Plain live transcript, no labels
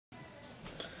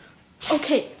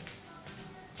Okay.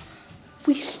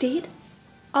 We stayed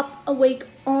up awake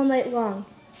all night long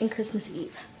in Christmas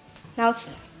Eve. Now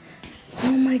it's,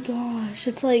 oh my gosh,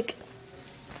 it's like,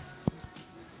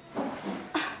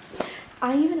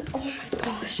 oh my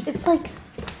gosh, it's like,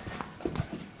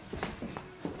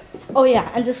 oh yeah,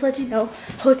 and just to let you know,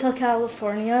 Hotel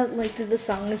California, like the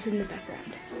song is in the background.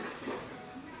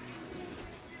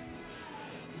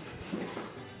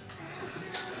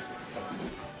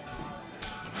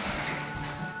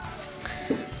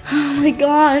 Oh my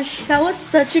gosh, that was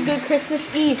such a good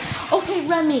Christmas Eve. Okay,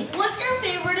 Remy. What's your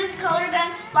favorite color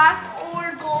then? Black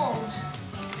or gold?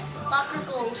 Black or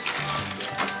gold?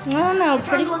 I don't know,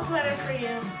 Pretty looks better for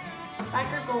you. Black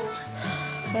or gold?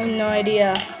 I have no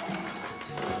idea.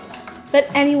 But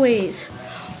anyways,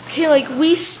 okay, like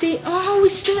we stayed up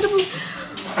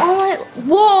all night.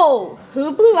 Whoa!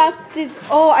 Who blew out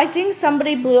I think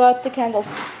somebody blew out the candles.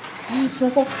 Oh, it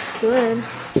smells so good.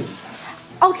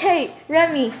 Okay,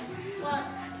 Remy. What?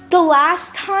 The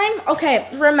last time, okay,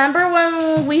 remember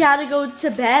when we had to go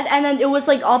to bed and then it was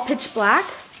like all pitch black?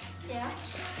 Yeah.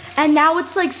 And now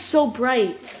it's like so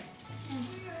bright.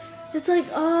 It's like,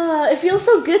 it feels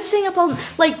so good staying up all,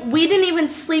 like we didn't even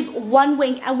sleep one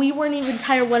wink and we weren't even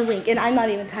tired one wink and I'm not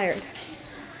even tired.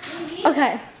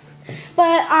 Okay.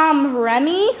 But,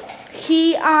 Remy,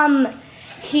 he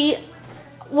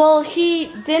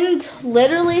didn't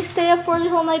literally stay up for the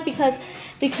whole night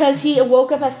because he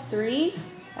woke up at 3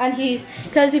 and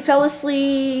because he fell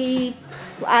asleep,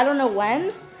 I don't know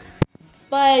when,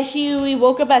 but he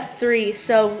woke up at 3,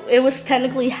 so it was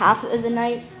technically half of the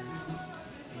night.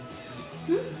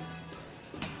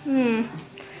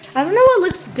 I don't know what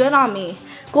looks good on me,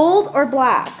 gold or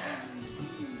black.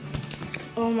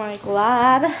 Oh my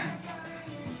god.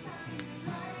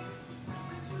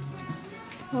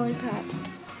 Holy crap.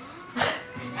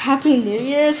 Happy New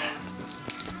Year's.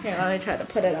 Here, let me try to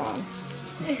put it on.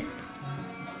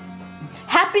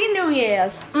 Happy New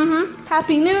Year's.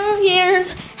 Happy New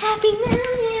Year's. Happy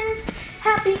New Year's.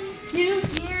 Happy New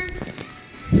Year's.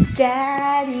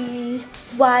 Daddy,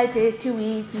 why did you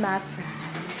eat my fries?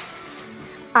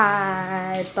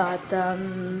 I bought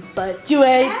them, but you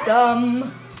ate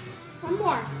them. One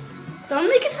more. Don't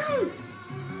make a sound.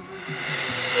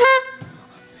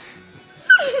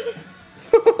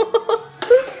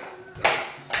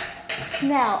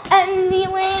 Now,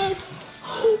 anyways,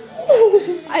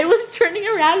 I was turning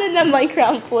around and the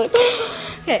microphone flew.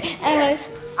 Okay, anyways,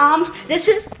 this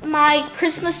is my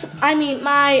Christmas,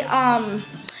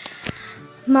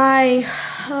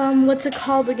 what's it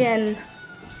called again?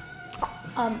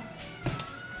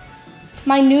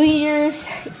 My New Year's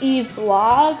Eve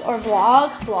vlog.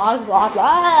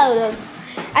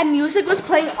 And music was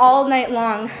playing all night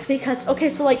long because, okay,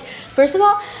 so like, first of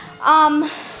all,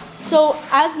 so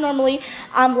as normally,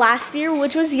 last year,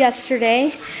 which was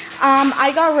yesterday,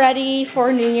 I got ready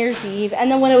for New Year's Eve. And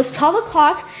then when it was 12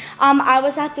 o'clock, I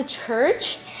was at the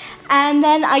church. And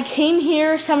then I came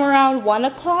here somewhere around 1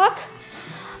 o'clock.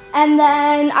 And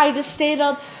then I just stayed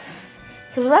up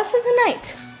for the rest of the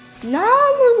night.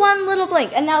 Not with one little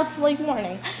blink. And now it's like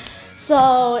morning.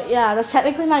 So yeah, that's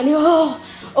technically my new,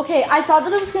 okay, I thought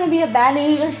that it was going to be a bad New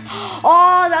Year's.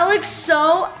 Oh, that looks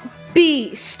so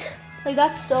beast. Like,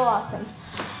 that's so awesome.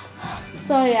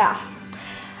 So, yeah.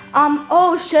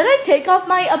 Should I take off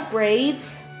my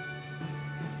braids?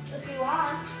 If you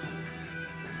want.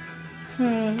 I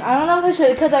don't know if I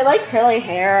should, because I like curly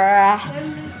hair.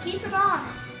 Then keep it on.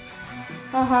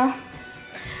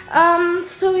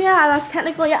 So, yeah, that's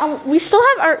technically, we still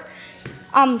have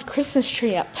our, Christmas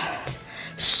tree up.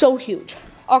 So huge.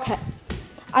 Okay.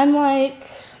 I'm like,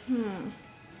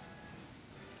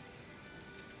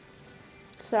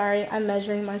 Sorry, I'm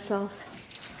measuring myself.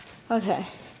 Okay,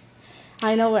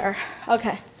 I know where.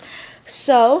 Okay,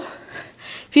 so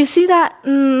if you see that,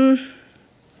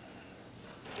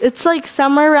 it's like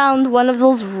somewhere around one of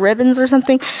those ribbons or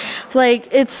something. Like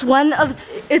it's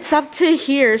up to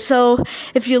here. So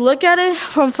if you look at it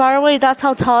from far away, that's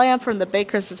how tall I am from the big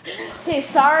Christmas. Okay,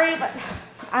 sorry, but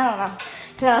I don't know.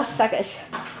 Yeah, suckish.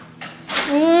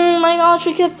 Oh my gosh,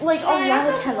 we could like I lot have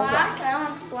of the candles. black. I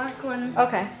want the black one.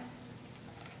 Okay.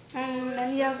 And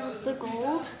then you have the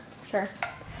gold. Sure.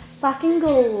 Black and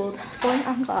gold. Going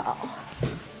on ball.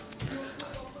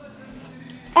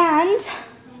 And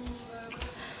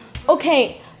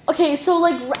okay, so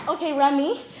like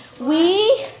Remy,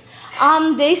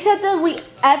 they said that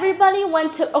everybody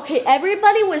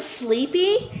was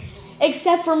sleepy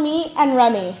except for me and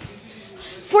Remy.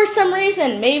 For some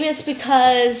reason, maybe it's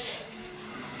because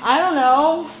I don't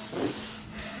know,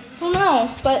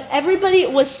 but everybody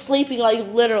was sleeping, like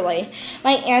literally.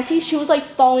 My auntie, she was like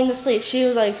falling asleep. She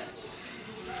was like,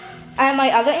 And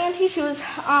my other auntie, she was,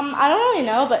 I don't really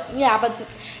know, but yeah, but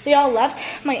they all left.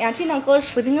 My auntie and uncle are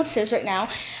sleeping upstairs right now.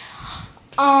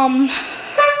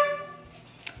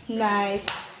 Nice.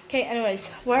 Okay, anyways,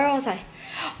 where was I?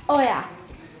 Oh yeah.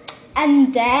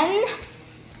 And then,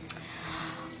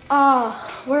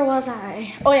 where was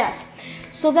I? Oh yes.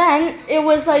 So then it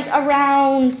was like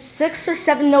around 6 or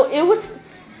 7. No, it was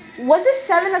it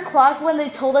 7 o'clock when they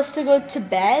told us to go to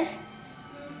bed?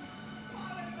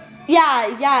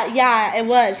 Yeah, it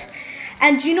was.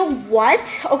 And you know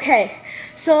what? Okay,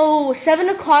 so 7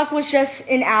 o'clock was just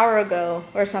an hour ago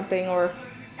or something, or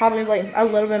probably like a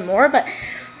little bit more, but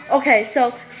okay,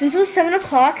 so since it was 7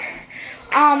 o'clock,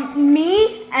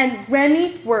 me and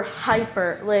Remy were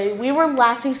hyper. Like, we were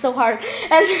laughing so hard.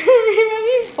 And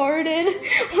Remy farted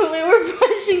when we were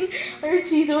brushing our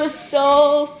teeth. It was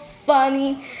so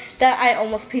funny that I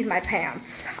almost peed my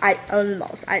pants. I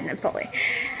didn't fully.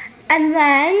 And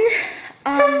then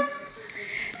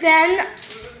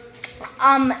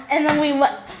we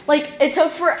went, like, it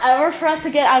took forever for us to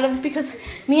get out of it because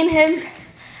me and him,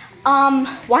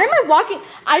 why am I walking?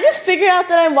 I just figured out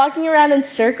that I'm walking around in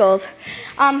circles.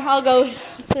 I'll go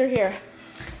through here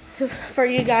for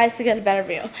you guys to get a better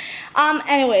view.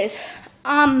 Anyways,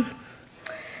 what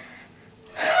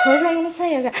was I gonna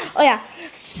say? Okay. Oh yeah.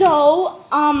 So,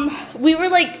 we were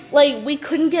like we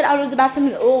couldn't get out of the bathroom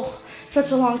in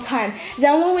such a long time.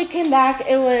 Then when we came back,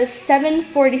 it was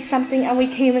 7:40 something, and we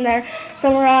came in there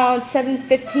somewhere around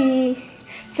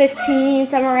 7:15,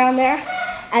 somewhere around there.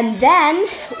 And then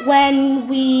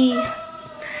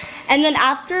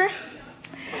after,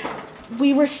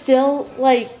 we were still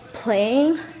like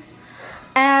playing,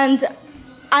 and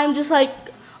I'm just like,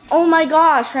 oh my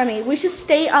gosh, Remy, we should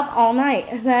stay up all night.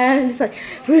 And then it's like,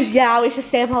 yeah, we should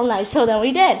stay up all night. So then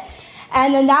we did.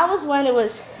 And then that was when it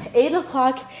was 8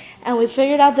 o'clock, and we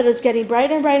figured out that it was getting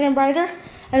brighter and brighter and brighter.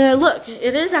 And then look,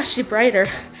 it is actually brighter,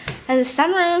 and the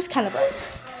sunrise is kind of bright.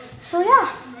 So yeah.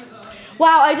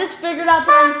 Wow, I just figured out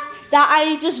that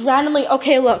I just randomly,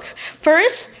 okay, look.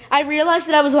 First, I realized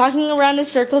that I was walking around in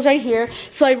circles right here.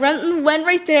 So I went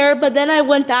right there, but then I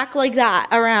went back like that,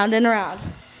 around and around.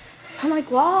 I'm like,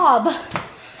 glob.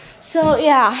 So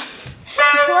yeah, we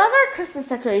still have our Christmas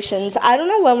decorations. I don't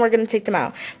know when we're gonna take them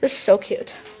out. This is so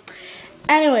cute.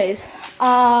 Anyways,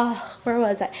 where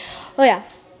was I? Oh yeah.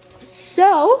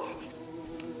 So,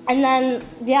 and then,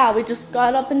 yeah, we just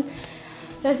got up and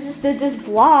I just did this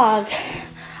vlog.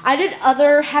 I did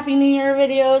other Happy New Year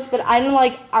videos, but I didn't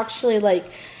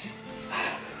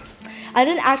I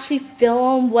didn't actually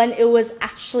film when it was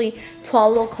actually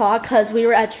 12 o'clock because we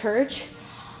were at church.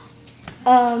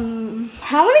 How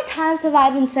many times have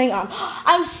I been saying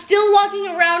I'm still walking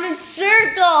around in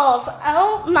circles?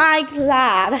 Oh my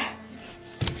god.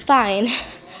 Fine.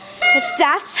 If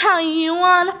that's how you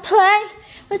want to play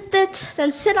with it,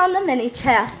 then sit on the mini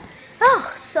chair.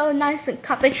 Oh, so nice and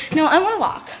comfy. No, I want to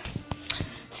walk.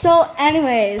 So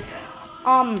anyways,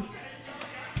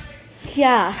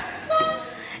 yeah.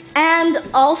 And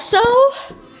also,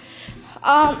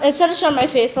 instead of showing my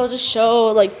face, I'll just show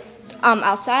like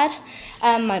outside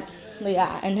and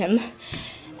and him.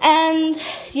 And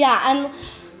yeah, and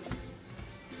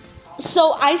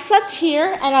so I slept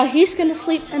here, and now he's gonna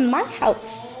sleep in my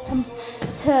house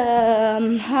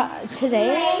today.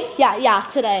 Yeah,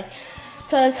 today.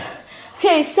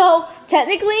 Okay, so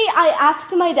technically I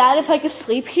asked my dad if I could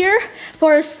sleep here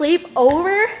for a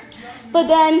sleepover, but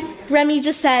then Remy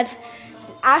just said,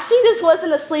 actually this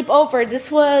wasn't a sleepover, this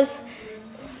was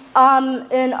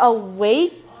in a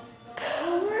wake.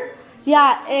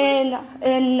 Yeah, in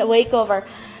a wakeover,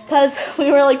 because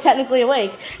we were like technically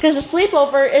awake. Because a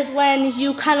sleepover is when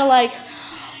you kind of like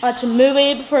watch a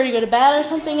movie before you go to bed or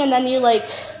something, and then you like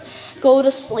go to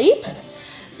sleep.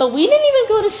 But we didn't even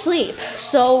go to sleep,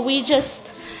 so we just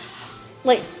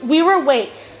we were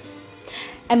awake,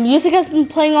 and music has been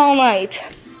playing all night.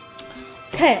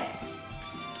 Okay.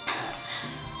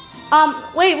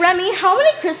 Wait, Remy, how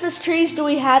many Christmas trees do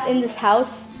we have in this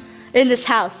house?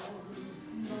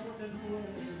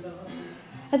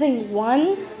 I think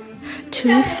 1,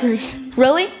 2, 3.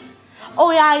 Really?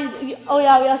 Oh yeah,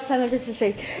 we have 7 Christmas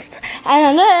trees.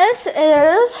 And this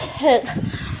is his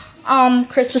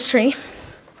Christmas tree.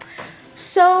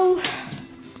 So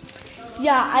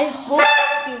yeah, I hope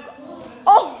you.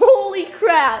 Oh, holy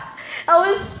crap! That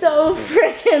was so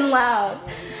freaking loud.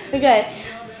 Okay,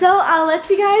 so I'll let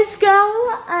you guys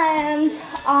go, and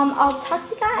I'll talk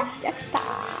to you guys next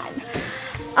time.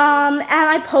 And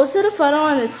I posted a photo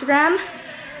on Instagram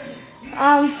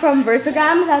from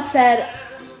Versagram that said,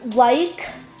 like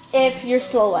if you're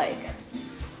still awake.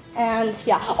 And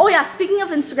yeah. Oh yeah, speaking of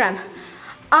Instagram,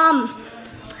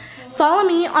 Follow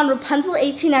me on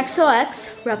Rapunzel18XOX,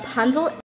 Rapunzel